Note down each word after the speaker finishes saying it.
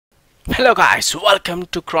Hello guys, welcome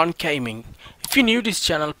to Kran Gaming. If you're new to this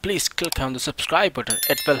channel, please click on the subscribe button.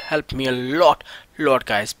 It will help me a lot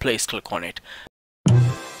guys. Please click on it.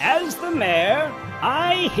 As the mayor,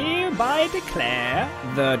 I hereby declare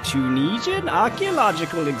the Tunisian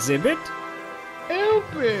archaeological exhibit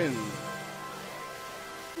open.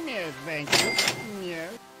 Yes, thank you.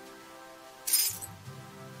 Yes.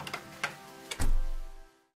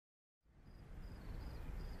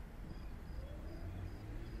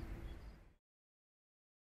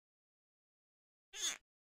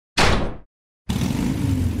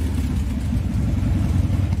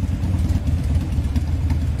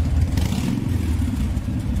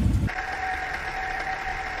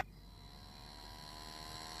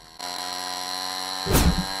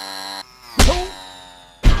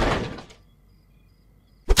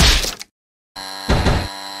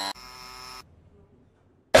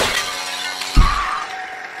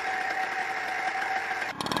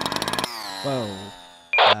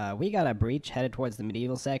 Whoa. We got a breach headed towards the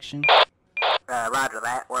medieval section. Roger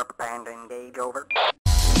that. We're preparing to engage, over.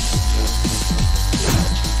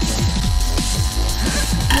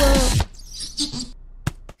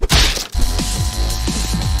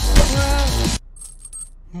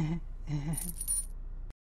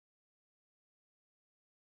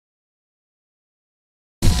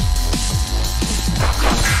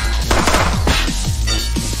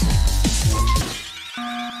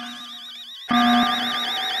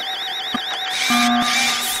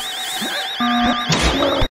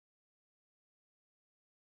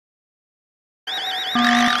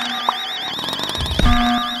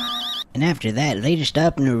 And after that, they just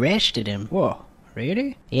up and arrested him. Whoa,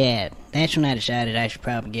 really? Yeah, that's when I decided I should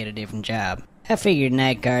probably get a different job. I figured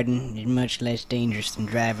night guarding is much less dangerous than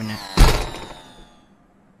driving a...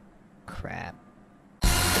 Crap.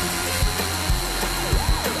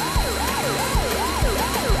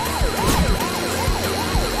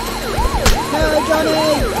 No,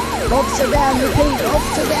 Johnny! Officer down, repeat,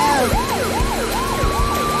 officer down!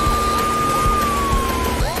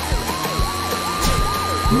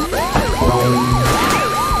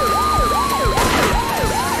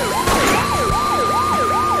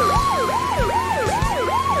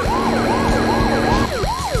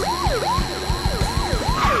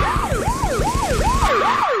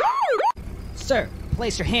 Sir,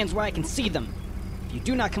 place your hands where I can see them. If you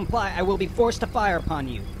do not comply, I will be forced to fire upon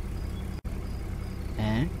you.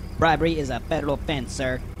 Huh? Bribery is a federal offense,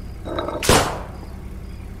 sir.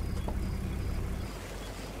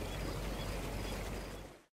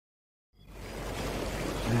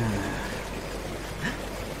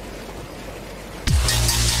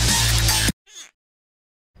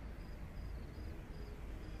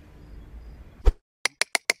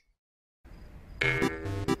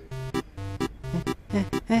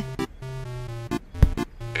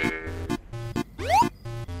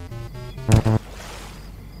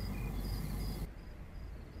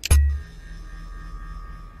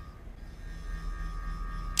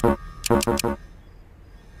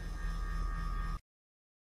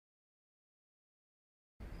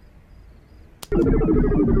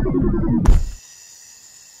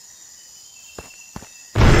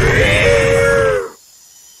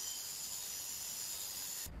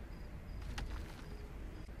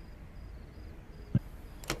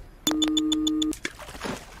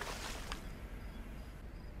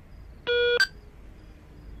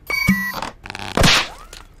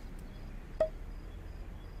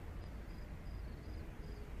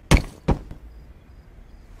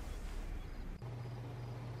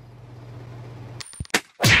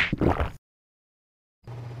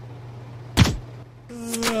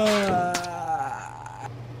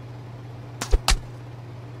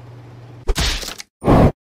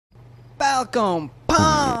 Falcon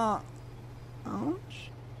punch!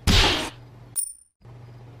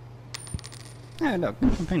 Oh, look,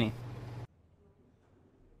 a penny.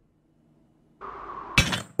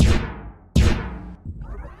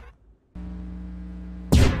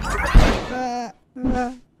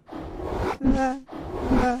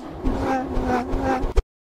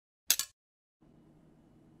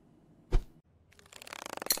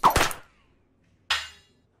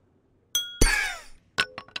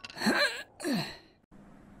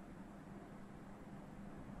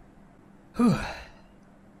 Whew.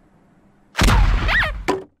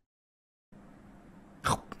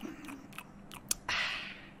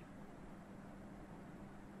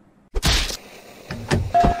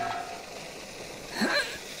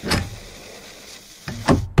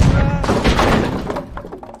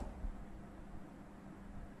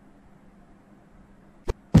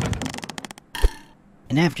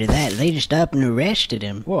 And after that, they just up and arrested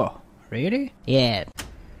him. Whoa, really? Yeah.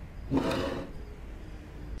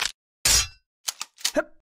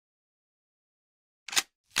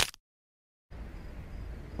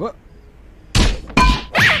 What?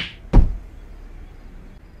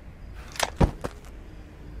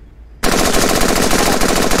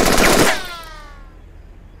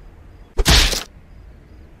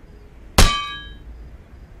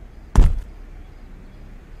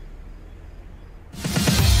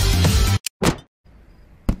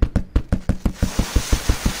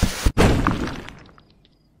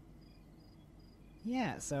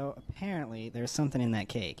 Yeah, so apparently there's something in that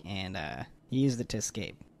cake, and he used it to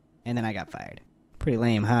escape. And then I got fired. Pretty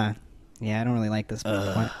lame, huh? Yeah, I don't really like this.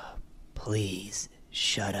 Please,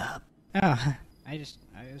 shut up. Oh, I was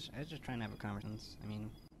just trying to have a conversation. I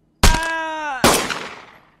mean,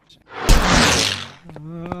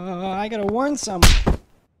 I gotta warn someone.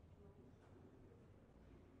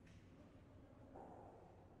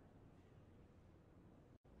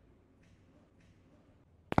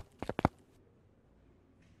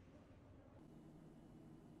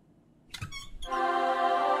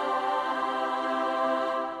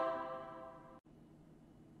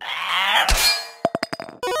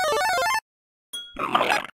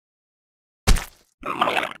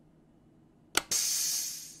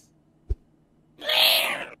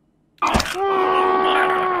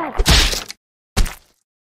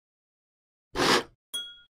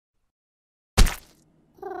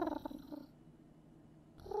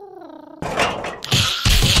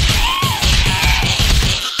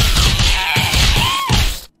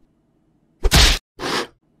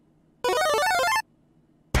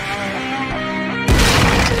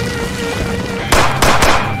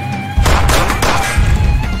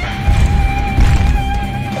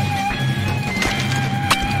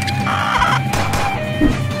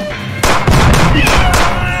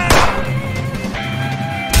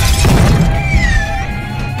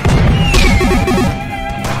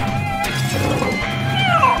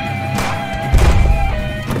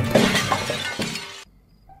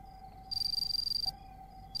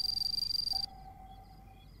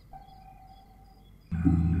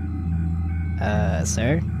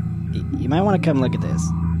 Sir? You might want to come look at this.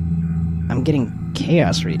 I'm getting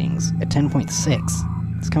chaos readings at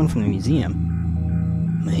 10.6. It's coming from the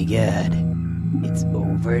museum. My god. It's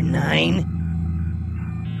over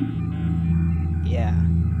 9? Yeah.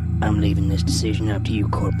 I'm leaving this decision up to you,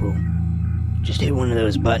 Corporal. Just hit one of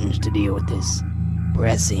those buttons to deal with this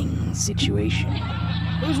pressing situation.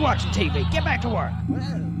 Who's watching TV? Get back to work!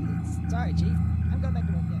 Sorry, Chief. I'm going back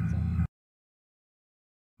to work. Yeah, sorry.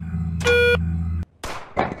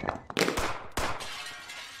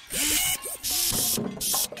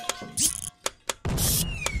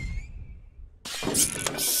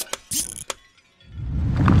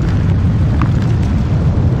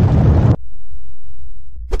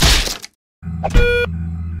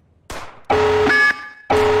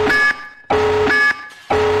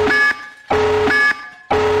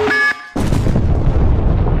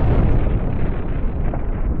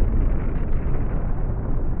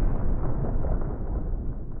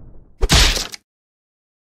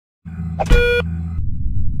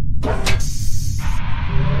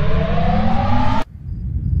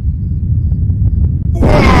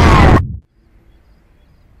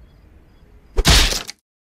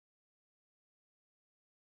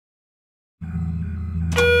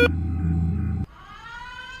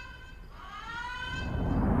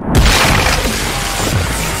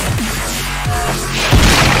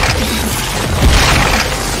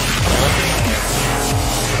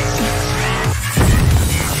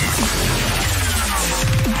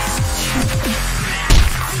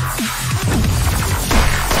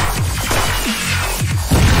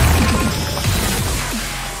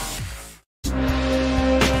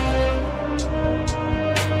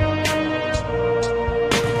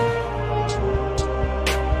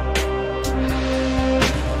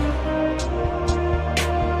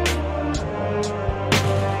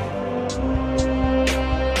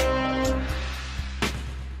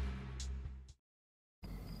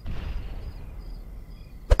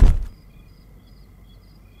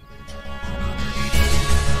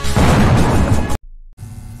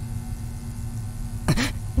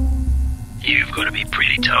 You've got to be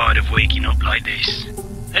pretty tired of waking up like this.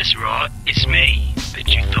 That's right, it's me. But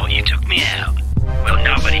you thought you took me out. Well,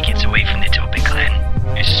 nobody gets away from the topic, Kran.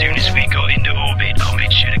 As soon as we got into orbit, I'll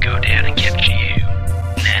make sure to go down and capture you.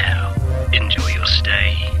 Now, enjoy your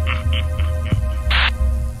stay.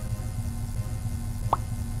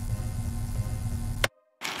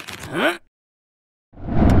 Huh?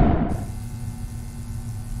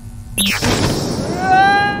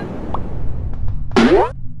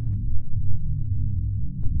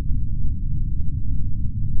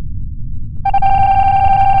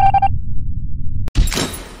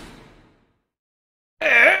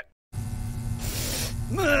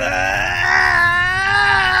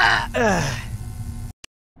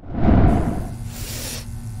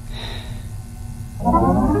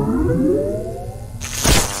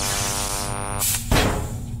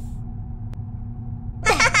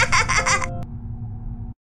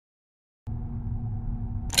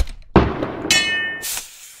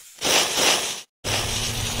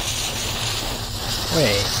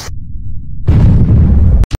 Wait.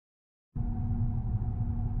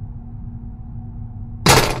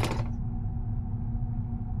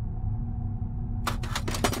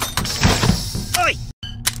 Oi!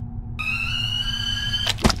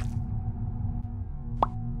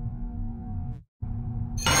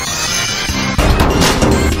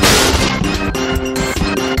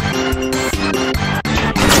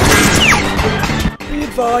 Be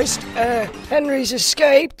advised, Henry's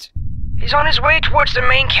escaped. He's on his way towards the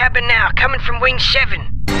main cabin now, coming from Wing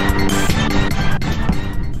 7.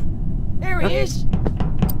 There he is.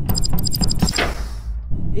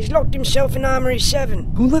 He's locked himself in Armory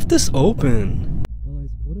 7. Who left this open?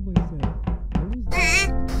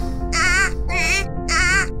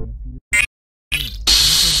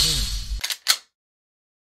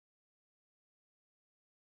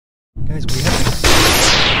 Guys, we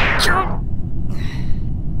have to...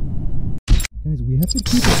 Guys, we have to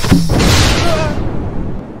keep it...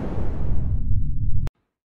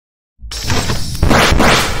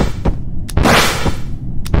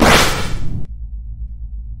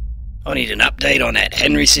 I need an update on that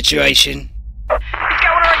Henry situation. He's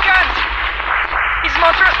got one of our guns! He's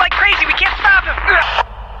after us like crazy, we can't stop him!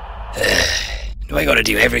 Do I gotta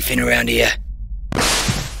do everything around here?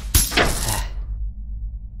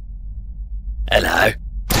 Hello?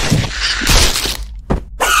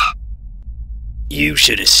 You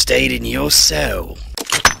should have stayed in your cell.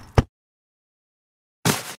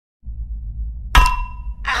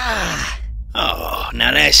 Ah! Oh,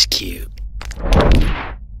 now that's cute.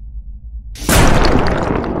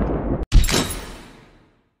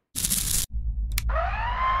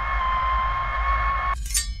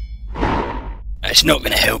 That's not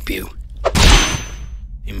gonna help you.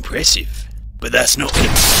 Impressive, but that's not gonna...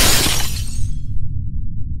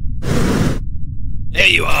 There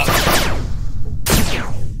you are!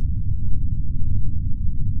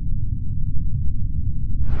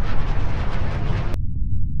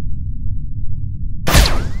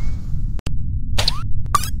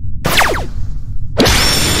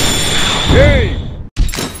 Hey!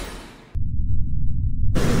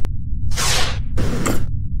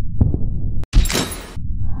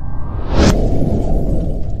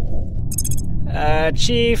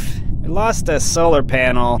 Chief, we lost a solar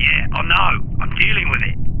panel. Yeah, I know. I'm dealing with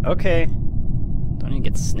it. Okay. Don't even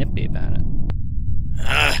get snippy about it.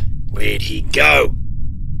 Ah, where'd he go?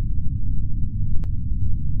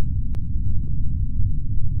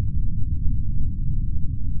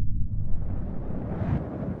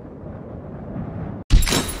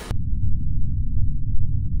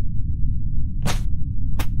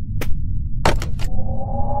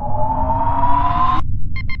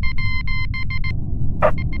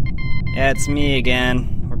 Yeah, it's me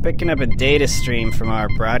again. We're picking up a data stream from our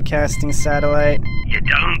broadcasting satellite. You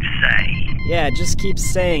don't say. Yeah, it just keeps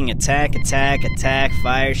saying attack, attack, attack,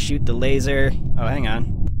 fire, shoot the laser. Oh, hang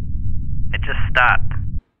on. It just stopped.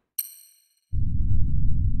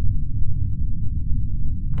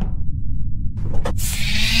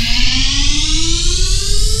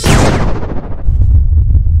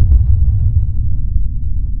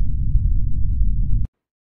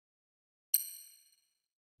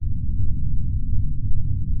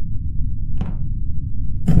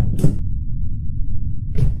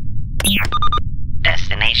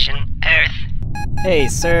 Destination Earth. Hey,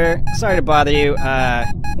 sir. Sorry to bother you.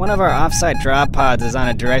 One of our offsite drop pods is on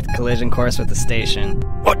a direct collision course with the station.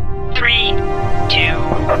 What? 3, 2,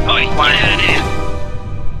 Oi, get out of there!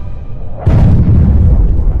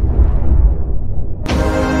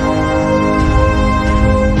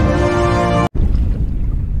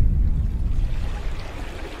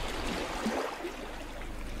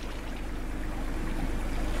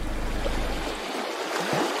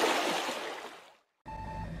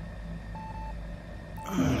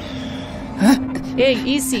 Hey,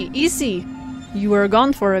 easy. You were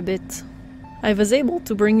gone for a bit. I was able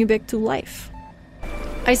to bring you back to life.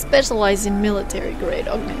 I specialize in military-grade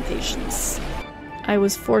augmentations. I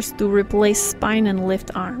was forced to replace spine and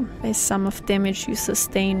left arm, as some of damage you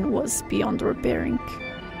sustained was beyond repairing.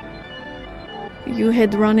 You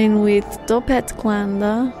had run in with Topet Clan,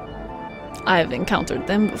 though. I've encountered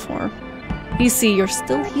them before. Easy, you're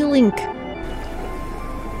still healing.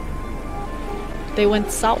 They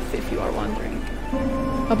went south, if you are wondering.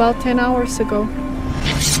 About 10 hours ago.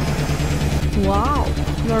 Wow,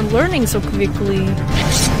 you are learning so quickly.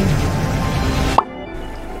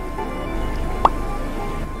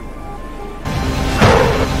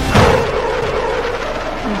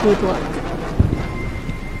 Good luck.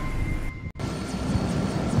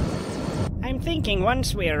 I'm thinking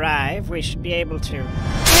once we arrive, we should be able to...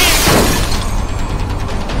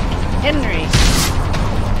 Henry!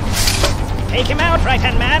 Take him out,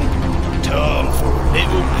 right-hand man! Time for a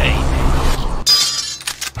little payment.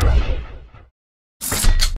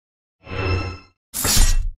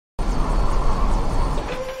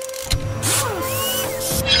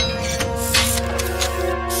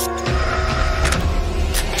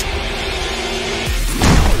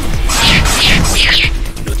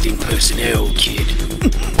 Nothing personnel, kid.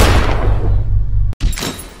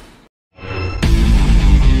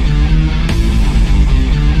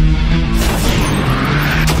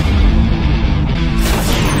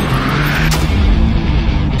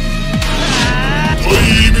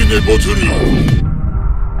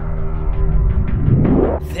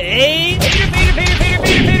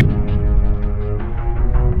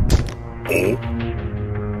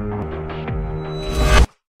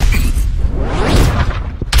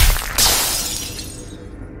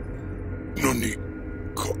 Nani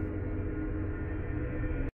ka.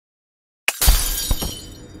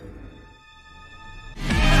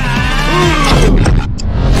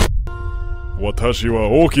 私は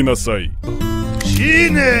大きなさい。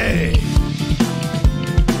死ねー。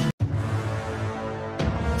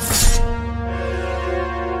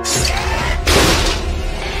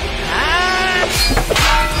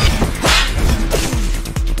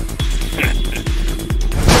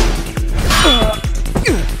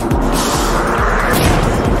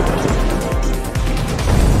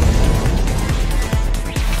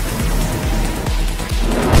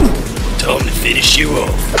Time to finish you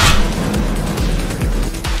off.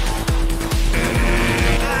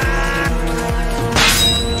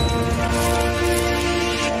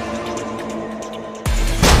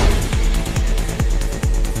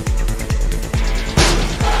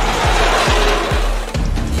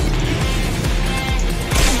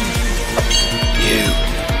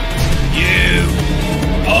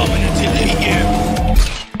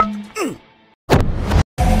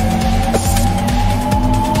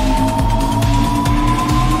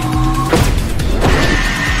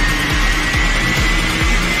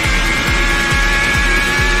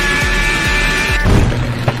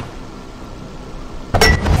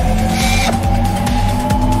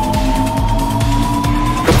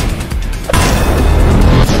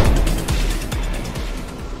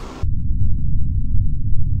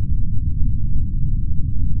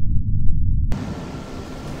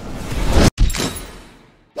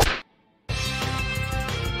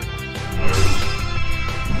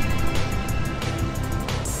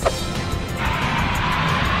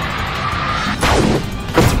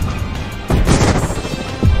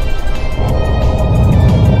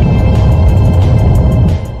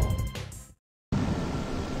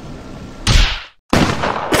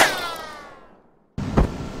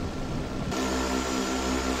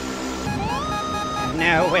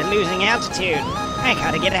 No, we're losing altitude. I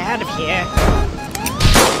gotta get out of here.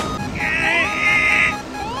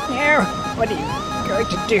 No, what are you going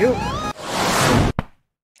to do?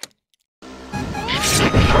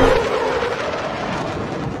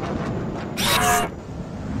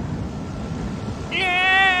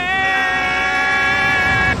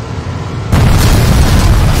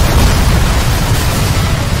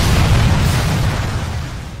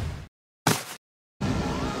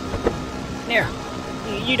 No,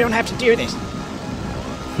 you don't have to do this.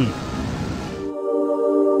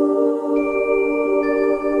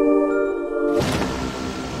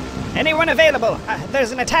 Anyone available?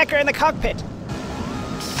 There's an attacker in the cockpit. So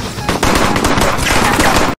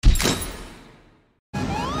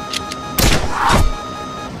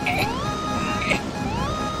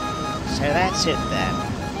that's it then.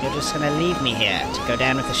 You're just gonna leave me here to go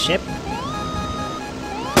down with the ship?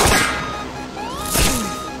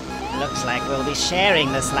 Looks like we'll be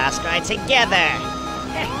sharing this last ride together.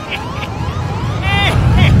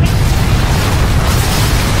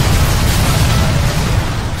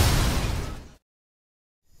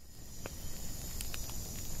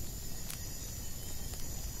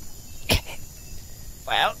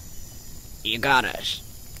 Well, you got us.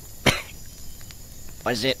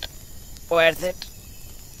 Was it worth it?